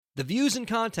The views and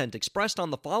content expressed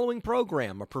on the following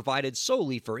program are provided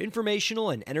solely for informational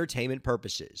and entertainment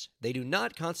purposes. They do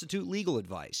not constitute legal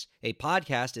advice. A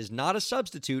podcast is not a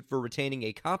substitute for retaining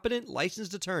a competent,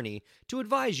 licensed attorney to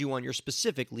advise you on your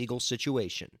specific legal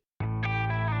situation.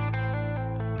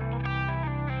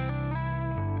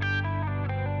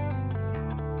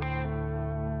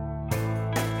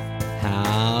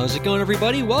 How's it going,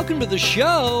 everybody? Welcome to the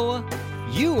show.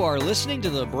 You are listening to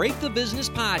the Break the Business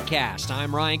podcast.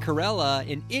 I'm Ryan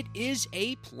Carella, and it is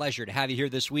a pleasure to have you here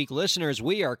this week. Listeners,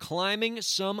 we are climbing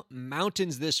some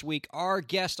mountains this week. Our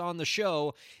guest on the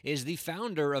show is the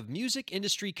founder of Music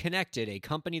Industry Connected, a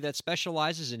company that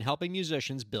specializes in helping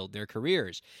musicians build their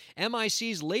careers.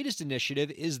 MIC's latest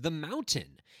initiative is The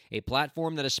Mountain, a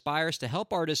platform that aspires to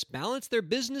help artists balance their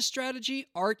business strategy,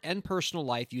 art, and personal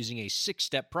life using a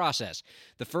 6-step process.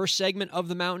 The first segment of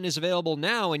The Mountain is available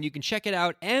now, and you can check it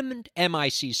out and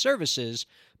MIC services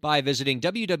by visiting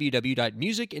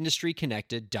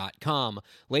www.musicindustryconnected.com.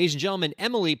 Ladies and gentlemen,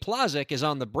 Emily Plazek is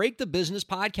on the Break the Business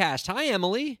podcast. Hi,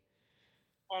 Emily.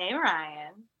 Hey,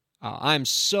 Ryan. I'm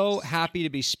so happy to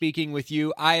be speaking with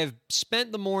you. I have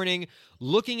spent the morning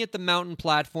looking at the Mountain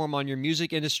platform on your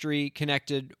Music Industry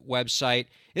Connected website.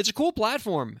 It's a cool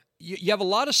platform. You have a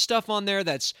lot of stuff on there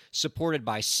that's supported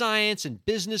by science and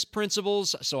business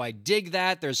principles, so I dig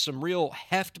that. There's some real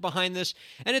heft behind this,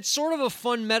 and it's sort of a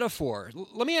fun metaphor.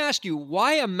 Let me ask you,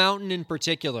 why a mountain in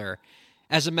particular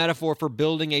as a metaphor for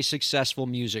building a successful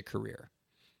music career?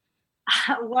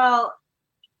 Well,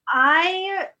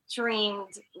 I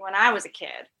dreamed when I was a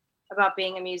kid about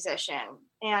being a musician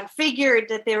and figured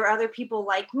that there were other people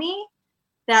like me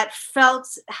that felt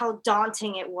how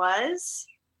daunting it was.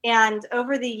 And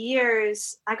over the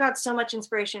years, I got so much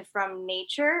inspiration from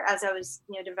nature as I was,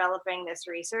 developing this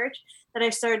research that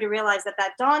I started to realize that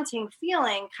daunting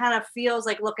feeling kind of feels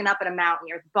like looking up at a mountain.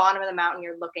 You're at the bottom of the mountain,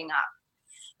 you're looking up.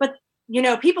 But,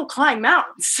 people climb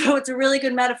mountains. So it's a really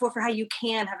good metaphor for how you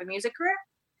can have a music career.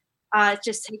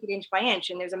 Just take it inch by inch,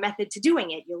 and there's a method to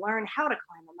doing it. You learn how to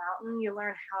climb a mountain. You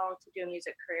learn how to do a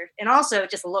music career. And also,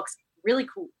 it just looks really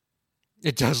cool.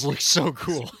 It does look so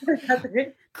cool.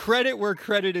 Credit where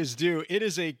credit is due. It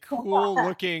is a cool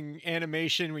looking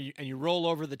animation where you roll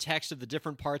over the text of the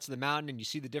different parts of the mountain and you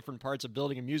see the different parts of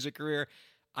building a music career.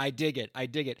 I dig it.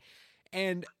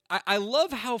 And I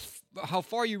love how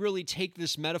far you really take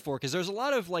this metaphor, because there's a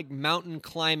lot of like mountain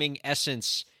climbing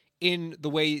essence in the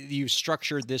way you've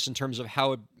structured this in terms of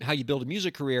how you build a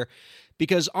music career.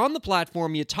 Because on the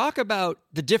platform, you talk about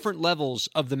the different levels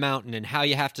of the mountain and how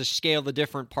you have to scale the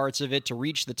different parts of it to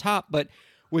reach the top. But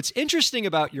what's interesting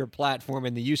about your platform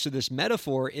and the use of this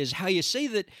metaphor is how you say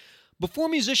that before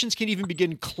musicians can even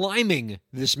begin climbing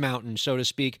this mountain, so to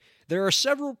speak, there are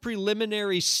several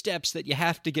preliminary steps that you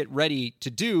have to get ready to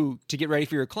do to get ready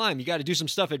for your climb. You got to do some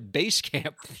stuff at base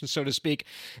camp, so to speak.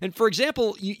 And for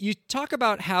example, you talk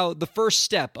about how the first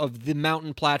step of the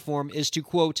mountain platform is to,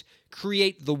 quote,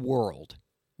 create the world.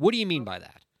 What do you mean by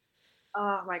that?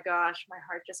 Oh my gosh, my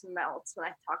heart just melts when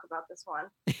I talk about this one.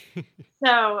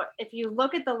 So if you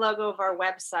look at the logo of our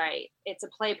website, it's a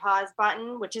play pause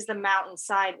button, which is the mountain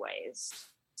sideways.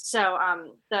 So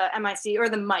the MIC or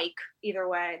the mic, either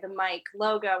way, the mic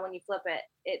logo, when you flip it,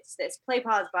 it's this play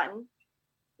pause button,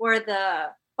 where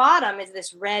the bottom is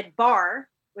this red bar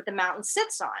with the mountain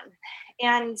sits on.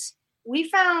 And we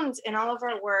found in all of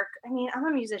our work, I'm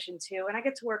a musician too, and I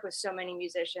get to work with so many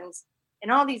musicians in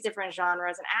all these different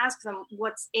genres and ask them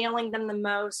what's ailing them the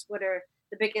most, what are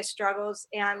the biggest struggles.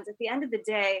 And at the end of the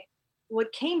day,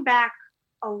 what came back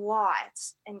a lot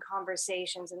in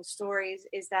conversations and stories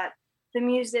is that the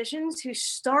musicians who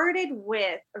started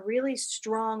with a really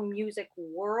strong music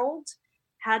world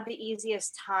had the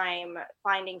easiest time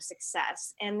finding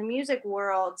success. And the music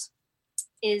world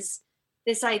is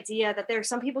this idea that there are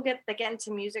some people that get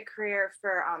into music career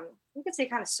for, you could say,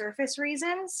 kind of surface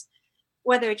reasons,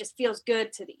 whether it just feels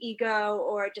good to the ego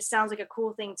or it just sounds like a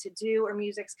cool thing to do, or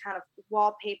music's kind of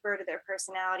wallpaper to their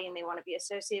personality and they want to be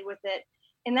associated with it.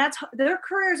 And their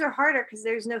careers are harder because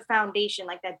there's no foundation,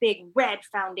 like that big red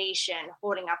foundation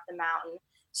holding up the mountain.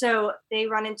 So they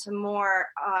run into more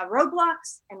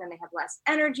roadblocks, and then they have less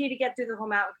energy to get through the whole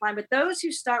mountain climb. But those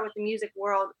who start with the music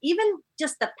world, even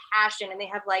just the passion, and they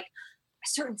have like a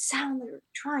certain sound they're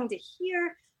trying to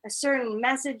hear, a certain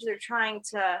message they're trying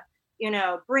to,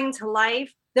 bring to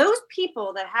life. Those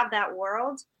people that have that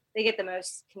world, they get the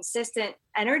most consistent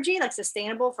energy, like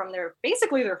sustainable from their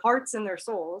hearts and their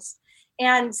souls.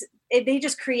 And they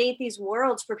just create these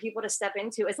worlds for people to step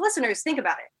into. As listeners, think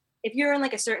about it. If you're in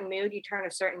like a certain mood, you turn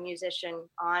a certain musician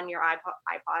on your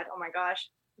iPod. Oh my gosh,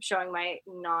 I'm showing my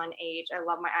non-age. I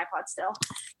love my iPod still.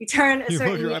 You turn a You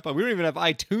certain love your iPod. We don't even have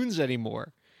iTunes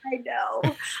anymore. I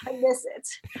know. I miss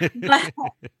it.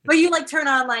 But you like turn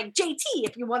on like JT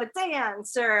if you want to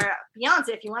dance, or Beyonce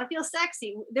if you want to feel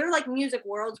sexy. They're like music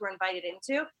worlds we're invited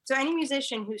into. So any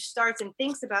musician who starts and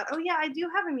thinks about, oh yeah, I do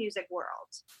have a music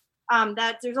world,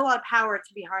 that there's a lot of power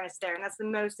to be harnessed there. And that's the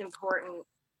most important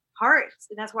part.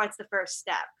 And that's why it's the first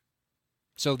step.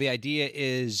 So the idea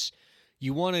is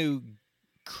you want to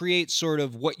create sort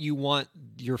of what you want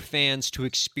your fans to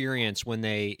experience when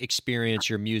they experience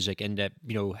your music, and that,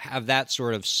 have that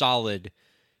sort of solid,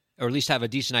 or at least have a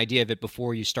decent idea of it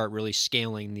before you start really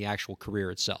scaling the actual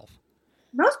career itself.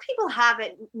 Most people have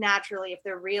it naturally if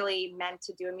they're really meant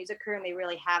to do a music career and they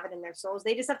really have it in their souls.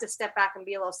 They just have to step back and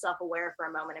be a little self-aware for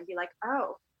a moment and be like,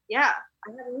 oh yeah,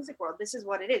 I have a music world. This is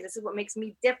what it is. This is what makes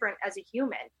me different as a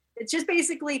human. It's just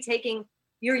basically taking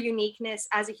your uniqueness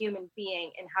as a human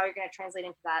being and how you're going to translate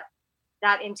into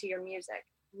that into your music.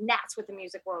 And that's what the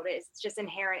music world is. It's just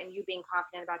inherent in you being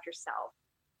confident about yourself.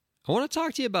 I want to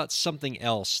talk to you about something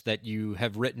else that you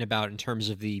have written about in terms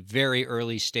of the very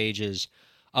early stages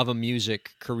of a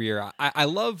music career. I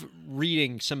love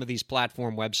reading some of these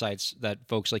platform websites that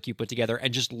folks like you put together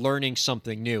and just learning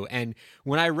something new. And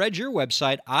when I read your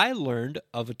website, I learned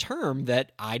of a term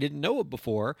that I didn't know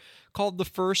before called the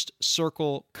first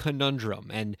circle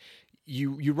conundrum. And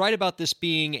you write about this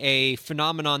being a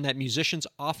phenomenon that musicians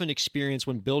often experience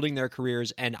when building their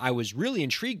careers, and I was really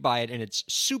intrigued by it, and it's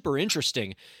super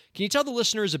interesting. Can you tell the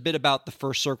listeners a bit about the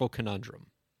first circle conundrum?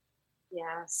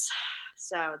 Yes.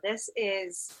 So this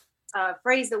is a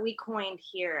phrase that we coined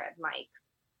here at MIC,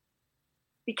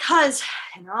 because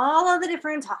in all of the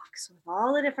different talks with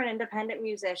all the different independent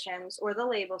musicians or the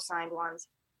label signed ones,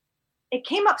 it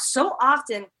came up so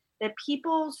often that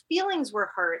people's feelings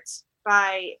were hurt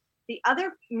by the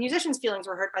other musicians' feelings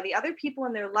were hurt by the other people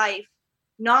in their life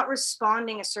not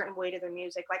responding a certain way to their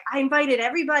music. Like, I invited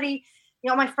everybody,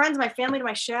 my friends, my family to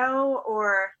my show,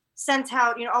 or sent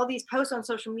out, all these posts on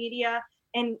social media,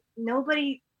 and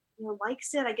nobody,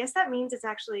 likes it. I guess that means it's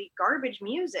actually garbage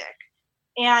music.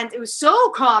 And it was so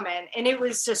common, and it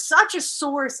was just such a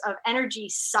source of energy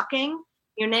sucking,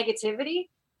 negativity,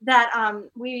 that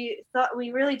we thought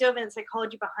we really dove into the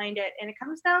psychology behind it. And it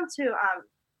comes down to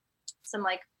some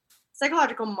like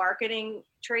psychological marketing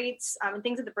traits and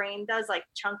things that the brain does, like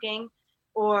chunking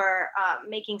or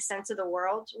making sense of the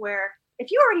world, where if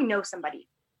you already know somebody,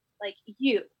 like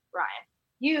you, Ryan,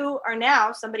 you are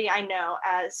now somebody I know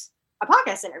as a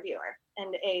podcast interviewer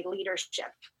and a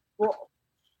leadership role.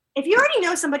 If you already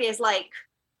know somebody as like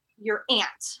your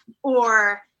aunt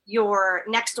or your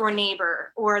next door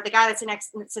neighbor or the guy that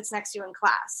sits next to you in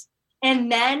class,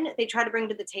 and then they try to bring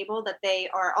to the table that they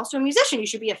are also a musician you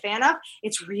should be a fan of,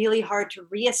 it's really hard to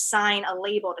reassign a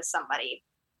label to somebody.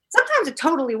 Sometimes it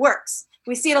totally works.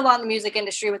 We see it a lot in the music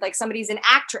industry with like somebody's an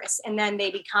actress and then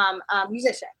they become a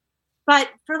musician. But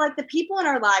for like the people in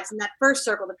our lives in that first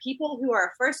circle, the people who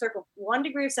are first circle, 1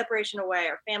 degree of separation away,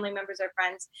 or family members or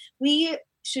friends, we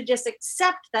should just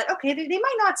accept that, okay, they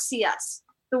might not see us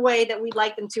the way that we'd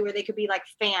like them to, or they could be like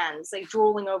fans, like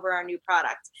drooling over our new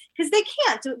product, because they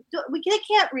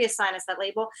can't reassign us that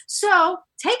label. So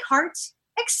take heart,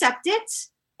 accept it,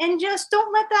 and just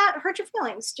don't let that hurt your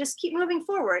feelings. Just keep moving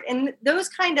forward. And those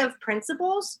kind of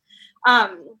principles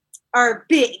are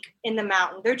big in the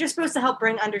mountain. They're just supposed to help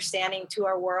bring understanding to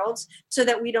our worlds so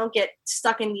that we don't get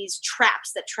stuck in these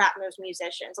traps that trap most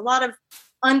musicians. A lot of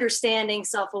understanding,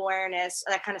 self-awareness,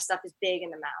 that kind of stuff is big in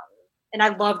the mountain. And I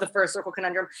love the first circle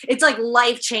conundrum. It's like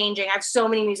life-changing. I have so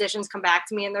many musicians come back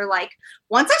to me and they're like,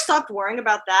 once I stopped worrying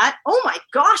about that, oh my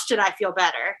gosh, did I feel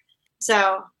better?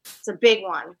 So it's a big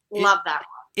one. Love that one.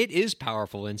 It is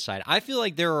powerful insight. I feel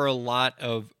like there are a lot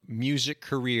of music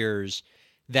careers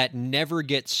that never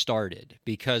get started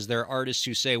because there are artists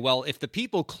who say, well, if the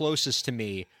people closest to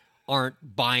me aren't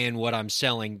buying what I'm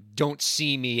selling, don't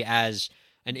see me as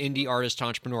an indie artist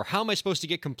entrepreneur, how am I supposed to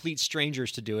get complete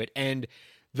strangers to do it? And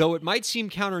though it might seem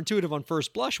counterintuitive on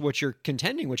first blush, what you're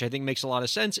contending, which I think makes a lot of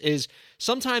sense, is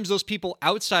sometimes those people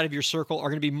outside of your circle are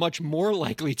going to be much more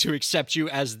likely to accept you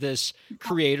as this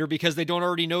creator because they don't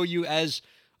already know you as,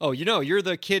 oh, you're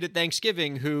the kid at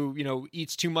Thanksgiving who,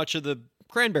 eats too much of the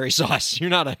cranberry sauce. You're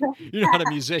not a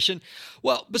musician.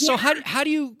 Well, but so how do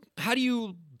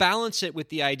you balance it with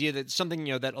the idea that something,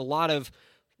 that a lot of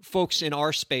folks in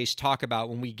our space talk about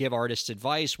when we give artists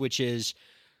advice, which is,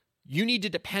 you need to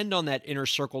depend on that inner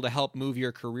circle to help move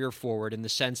your career forward, in the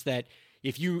sense that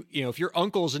if your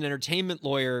uncle's an entertainment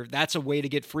lawyer, that's a way to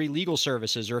get free legal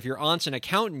services. Or if your aunt's an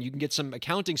accountant, you can get some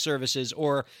accounting services.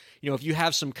 Or, if you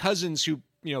have some cousins who,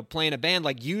 play in a band,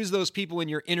 like use those people in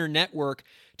your inner network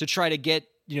to try to get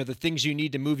the things you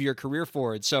need to move your career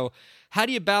forward. So how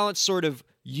do you balance sort of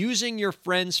using your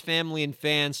friends, family, and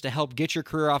fans to help get your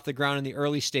career off the ground in the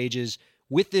early stages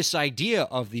with this idea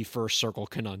of the first circle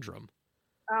conundrum?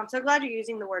 I'm so glad you're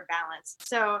using the word balance.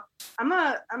 So I'm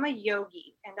a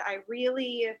yogi, and I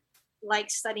really like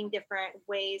studying different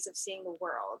ways of seeing the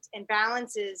world. And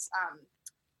balance is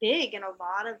big in a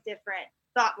lot of different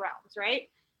thought realms, right?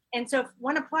 And so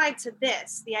when applied to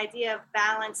this, the idea of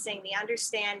balancing the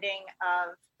understanding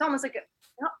of, it's almost like it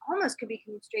almost could be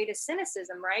construed as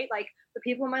cynicism, right? Like, the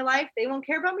people in my life, they won't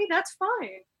care about me. That's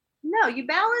fine. No, you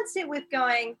balance it with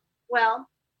going, well,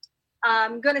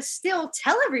 I'm going to still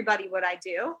tell everybody what I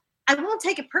do. I won't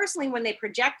take it personally when they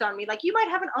project on me. Like, you might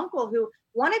have an uncle who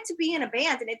wanted to be in a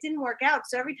band and it didn't work out.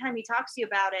 So every time he talks to you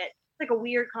about it, it's like a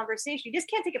weird conversation. You just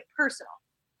can't take it personal.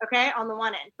 Okay. On the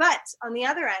one end, but on the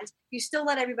other end, you still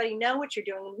let everybody know what you're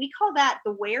doing. And we call that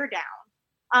the wear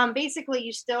down. Basically,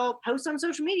 you still post on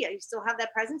social media. You still have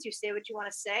that presence. You say what you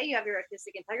want to say. You have your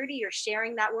artistic integrity. You're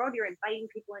sharing that world. You're inviting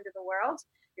people into the world.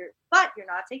 But you're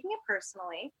not taking it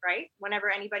personally, right?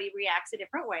 Whenever anybody reacts a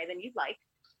different way than you'd like.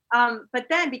 But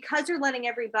then, because you're letting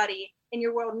everybody in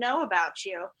your world know about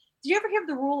you, did you ever hear of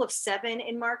the rule of 7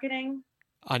 in marketing?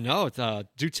 No,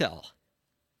 do tell.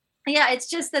 Yeah, it's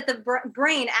just that the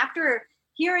brain, after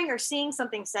hearing or seeing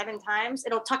something 7 times,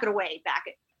 it'll tuck it away back,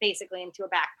 basically, into a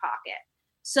back pocket.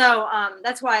 So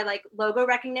that's why, like, logo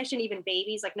recognition, even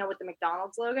babies like know what the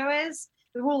McDonald's logo is.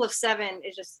 The rule of 7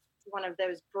 is just one of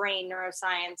those brain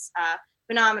neuroscience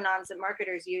phenomenons that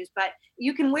marketers use. But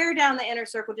you can wear down the inner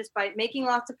circle just by making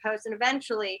lots of posts, and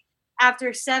eventually,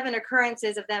 after 7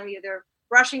 occurrences of them either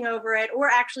brushing over it or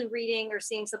actually reading or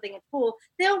seeing something in full,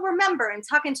 they'll remember and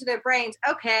tuck into their brains,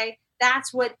 okay,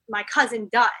 that's what my cousin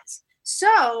does.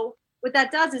 So what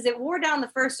that does is it wore down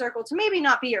the first circle to maybe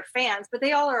not be your fans, but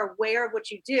they all are aware of what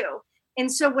you do.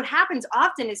 And so what happens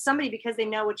often is somebody, because they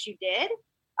know what you did,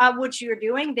 what you're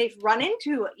doing, they've run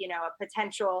into, a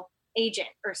potential agent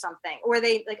or something, or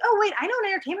they like, oh wait, I know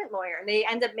an entertainment lawyer, and they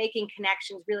end up making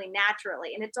connections really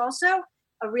naturally. And it's also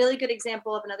a really good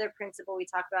example of another principle we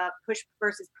talk about, push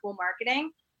versus pull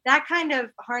marketing. That kind of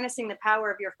harnessing the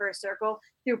power of your first circle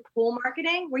through pull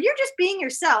marketing, where you're just being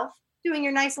yourself, doing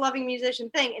your nice, loving musician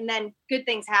thing, and then good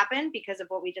things happen because of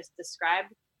what we just described,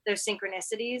 those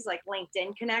synchronicities like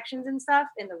LinkedIn connections and stuff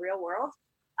in the real world.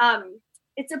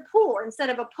 It's a pull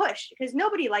instead of a push, because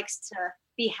nobody likes to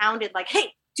be hounded like,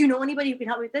 hey, do you know anybody who can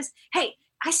help me with this? Hey,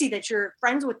 I see that you're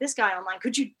friends with this guy online.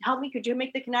 Could you help me? Could you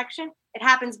make the connection? It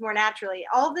happens more naturally.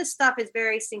 All this stuff is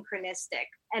very synchronistic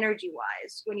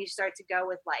energy-wise when you start to go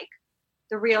with like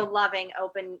the real loving,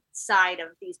 open side of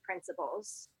these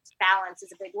principles. Balance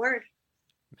is a big word.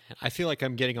 I feel like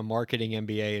I'm getting a marketing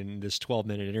MBA in this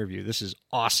 12-minute interview. This is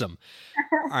awesome.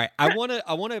 All right. I want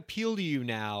to appeal to you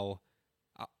now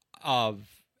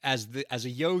as a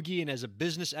yogi and as a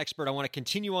business expert. I want to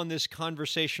continue on this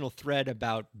conversational thread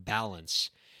about balance,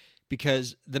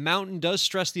 because the mountain does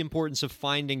stress the importance of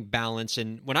finding balance.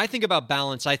 And when I think about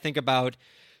balance, I think about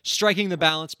striking the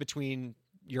balance between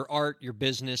your art, your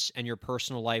business, and your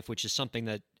personal life, which is something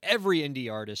that every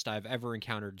indie artist I've ever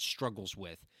encountered struggles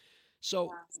with.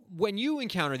 So when you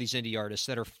encounter these indie artists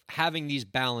that are having these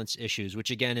balance issues,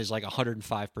 which again is like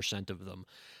 105% of them,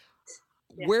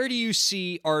 where do you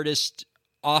see artists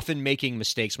often making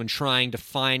mistakes when trying to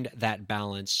find that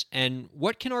balance? And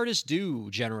what can artists do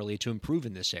generally to improve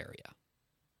in this area?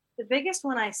 The biggest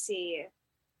one I see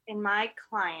in my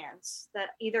clients that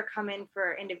either come in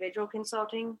for individual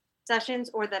consulting sessions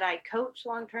or that I coach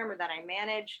long-term or that I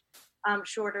manage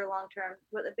shorter long-term,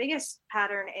 but the biggest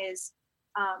pattern is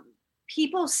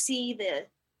people see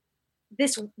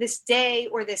this day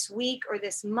or this week or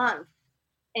this month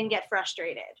and get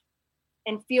frustrated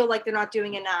and feel like they're not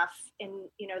doing enough in,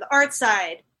 the art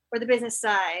side or the business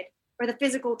side or the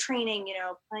physical training,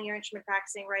 playing your instrument,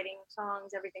 practicing, writing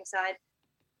songs, everything side.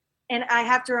 And I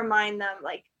have to remind them,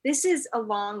 like, this is a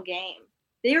long game.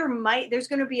 There's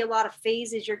going to be a lot of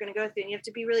phases you're going to go through, and you have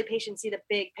to be really patient, see the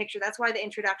big picture. That's why the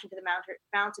introduction to the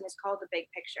mountain is called the big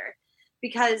picture,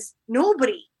 because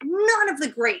none of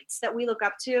the greats that we look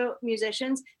up to,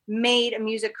 musicians, made a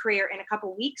music career in a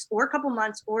couple weeks or a couple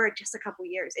months or just a couple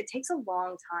years. It takes a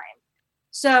long time.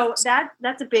 So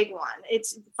that's a big one.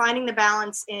 It's finding the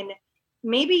balance in,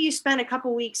 maybe you spend a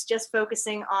couple weeks just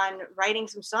focusing on writing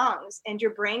some songs and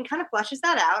your brain kind of flushes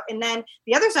that out. And then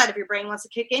the other side of your brain wants to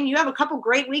kick in. You have a couple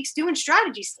great weeks doing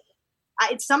strategy stuff.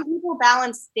 Some people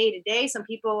balance day to day. Some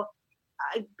people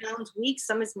balance weeks,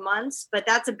 some is months, but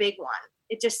that's a big one.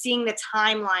 It's just seeing the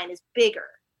timeline is bigger.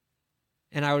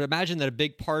 And I would imagine that a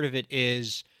big part of it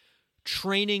is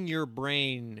training your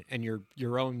brain and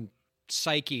your own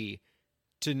psyche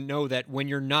to know that when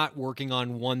you're not working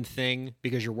on one thing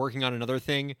because you're working on another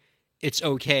thing, it's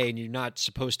okay, and you're not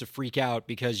supposed to freak out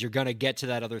because you're going to get to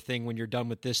that other thing when you're done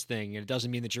with this thing, and it doesn't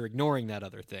mean that you're ignoring that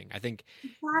other thing. I think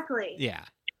exactly. Yeah.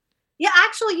 Yeah,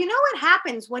 actually, you know what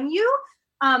happens when you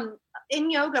in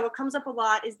yoga, what comes up a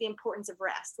lot is the importance of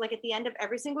rest. Like at the end of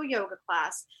every single yoga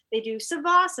class, they do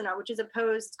savasana, which is a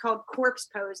pose, it's called corpse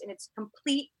pose, and it's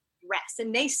complete rest.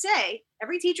 And they say,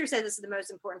 every teacher says this is the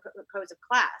most important pose of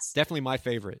class. Definitely my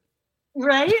favorite.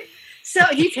 Right? So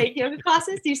do you take yoga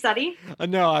classes? Do you study?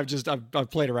 No, I've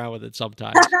played around with it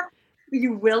sometimes.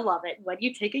 You will love it when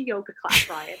you take a yoga class,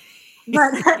 Ryan.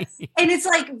 But and it's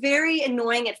like very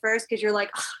annoying at first because you're like,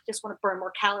 oh, I just want to burn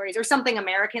more calories or something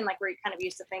American, like we're kind of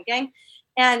used to thinking.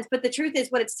 But the truth is,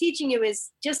 what it's teaching you is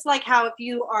just like how if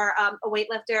you are a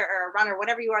weightlifter or a runner,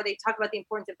 whatever you are, they talk about the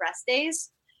importance of rest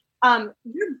days.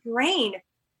 Your brain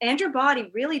and your body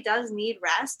really does need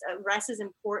rest. Rest is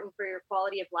important for your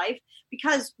quality of life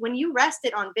because when you rest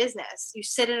it on business, you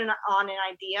sit on an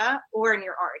idea, or in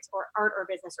your art or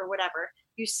business or whatever,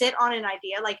 you sit on an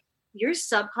idea like your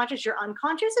subconscious, your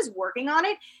unconscious is working on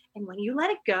it. And when you let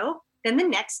it go, then the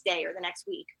next day or the next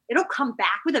week, it'll come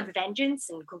back with a vengeance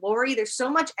and glory. There's so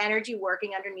much energy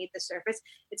working underneath the surface.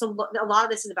 It's a lot of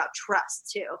this is about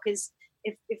trust too. Because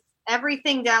if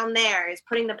everything down there is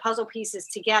putting the puzzle pieces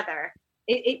together,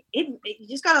 you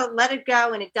just got to let it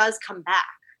go and it does come back.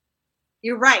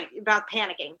 You're right about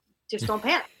panicking. Just don't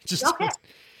panic. Just okay.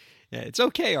 Yeah, it's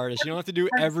okay, artists. You don't have to do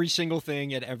every single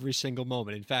thing at every single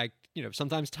moment. In fact,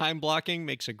 sometimes time blocking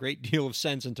makes a great deal of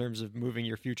sense in terms of moving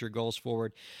your future goals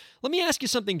forward. Let me ask you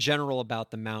something general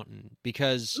about the mountain,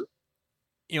 because,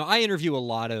 I interview a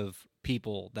lot of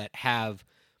people that have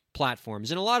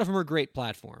platforms, and a lot of them are great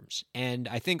platforms. And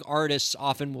I think artists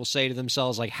often will say to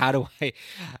themselves, like, how do I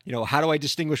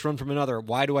distinguish one from another?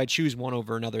 Why do I choose one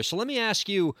over another? So let me ask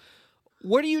you,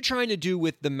 what are you trying to do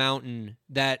with the mountain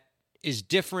that is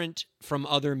different from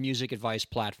other music advice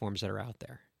platforms that are out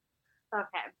there?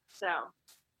 Okay, so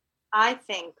I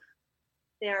think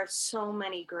there are so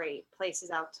many great places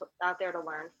out there to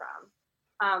learn from.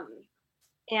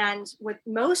 And what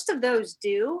most of those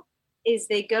do is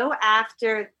they go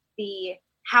after the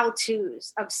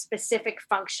how-tos of specific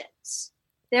functions.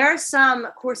 There are some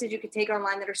courses you could take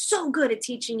online that are so good at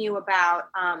teaching you about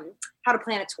how to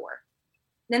plan a tour.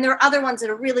 Then there are other ones that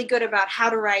are really good about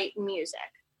how to write music,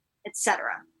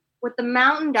 etc. What the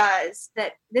mountain does,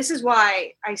 that this is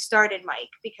why I started MIC,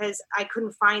 because I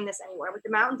couldn't find this anywhere. What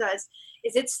the mountain does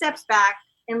is it steps back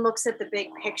and looks at the big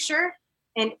picture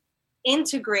and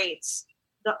integrates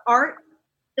the art,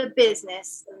 the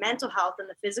business, the mental health, and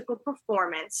the physical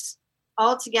performance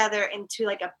all together into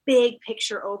like a big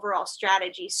picture overall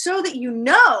strategy so that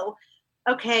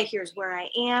okay, here's where I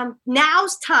am.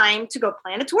 Now's time to go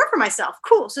plan a tour for myself.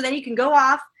 Cool. So then you can go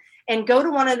off and go to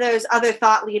one of those other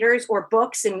thought leaders or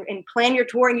books and plan your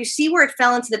tour, and you see where it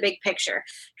fell into the big picture.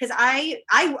 Because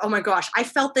oh my gosh, I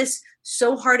felt this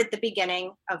so hard at the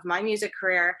beginning of my music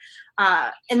career.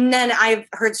 And then I've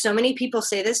heard so many people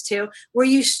say this too, where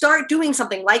you start doing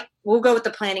something like, we'll go with the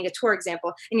planning a tour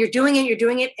example, and you're doing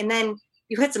it, and then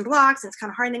you hit some blocks and it's kind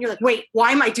of hard. And then you're like, wait,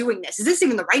 why am I doing this? Is this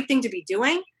even the right thing to be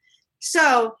doing?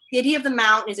 So the idea of the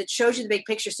mountain is it shows you the big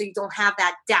picture so you don't have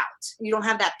that doubt. You don't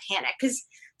have that panic. Because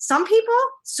some people,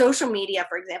 social media,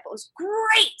 for example, is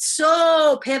great,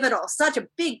 so pivotal, such a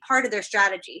big part of their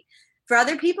strategy. For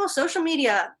other people, social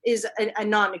media is a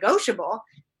non-negotiable,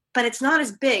 but it's not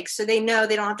as big, so they know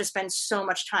they don't have to spend so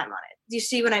much time on it. Do you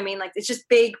see what I mean? Like, it's just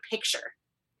big picture.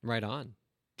 Right on.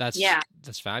 That's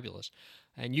fabulous.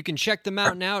 And you can check the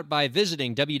mountain out by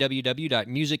visiting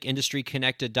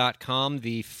www.musicindustryconnected.com.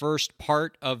 The first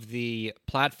part of the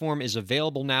platform is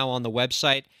available now on the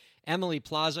website. Emily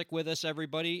Plazek with us,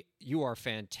 everybody. You are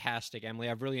fantastic, Emily.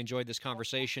 I've really enjoyed this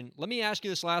conversation. Let me ask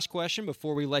you this last question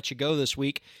before we let you go this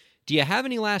week. Do you have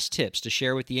any last tips to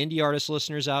share with the indie artist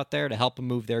listeners out there to help them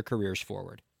move their careers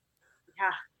forward?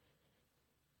 Yeah.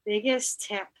 Biggest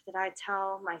tip that I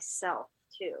tell myself,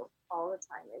 too, all the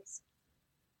time is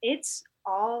it's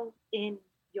all in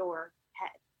your head.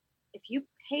 If you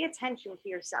pay attention to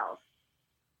yourself,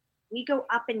 we go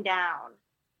up and down,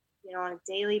 on a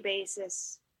daily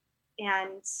basis,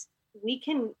 and we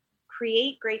can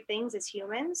create great things as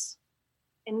humans,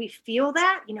 and we feel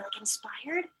that, like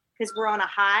inspired because we're on a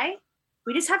high.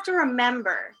 We just have to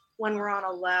remember when we're on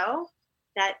a low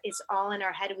that it's all in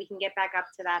our head, and we can get back up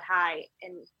to that high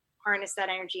and harness that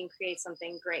energy and create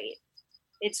something great.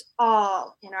 It's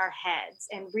all in our heads,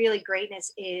 and really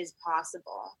greatness is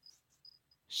possible.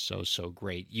 So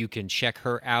great. You can check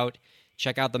her out.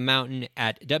 Check out the mountain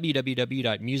at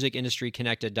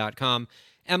www.musicindustryconnected.com.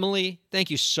 Emily,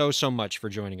 thank you so much for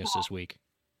joining us this week.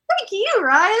 Thank you,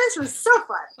 Ryan. This was so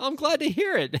fun. I'm glad to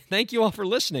hear it. Thank you all for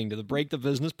listening to the Break the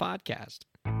Business podcast.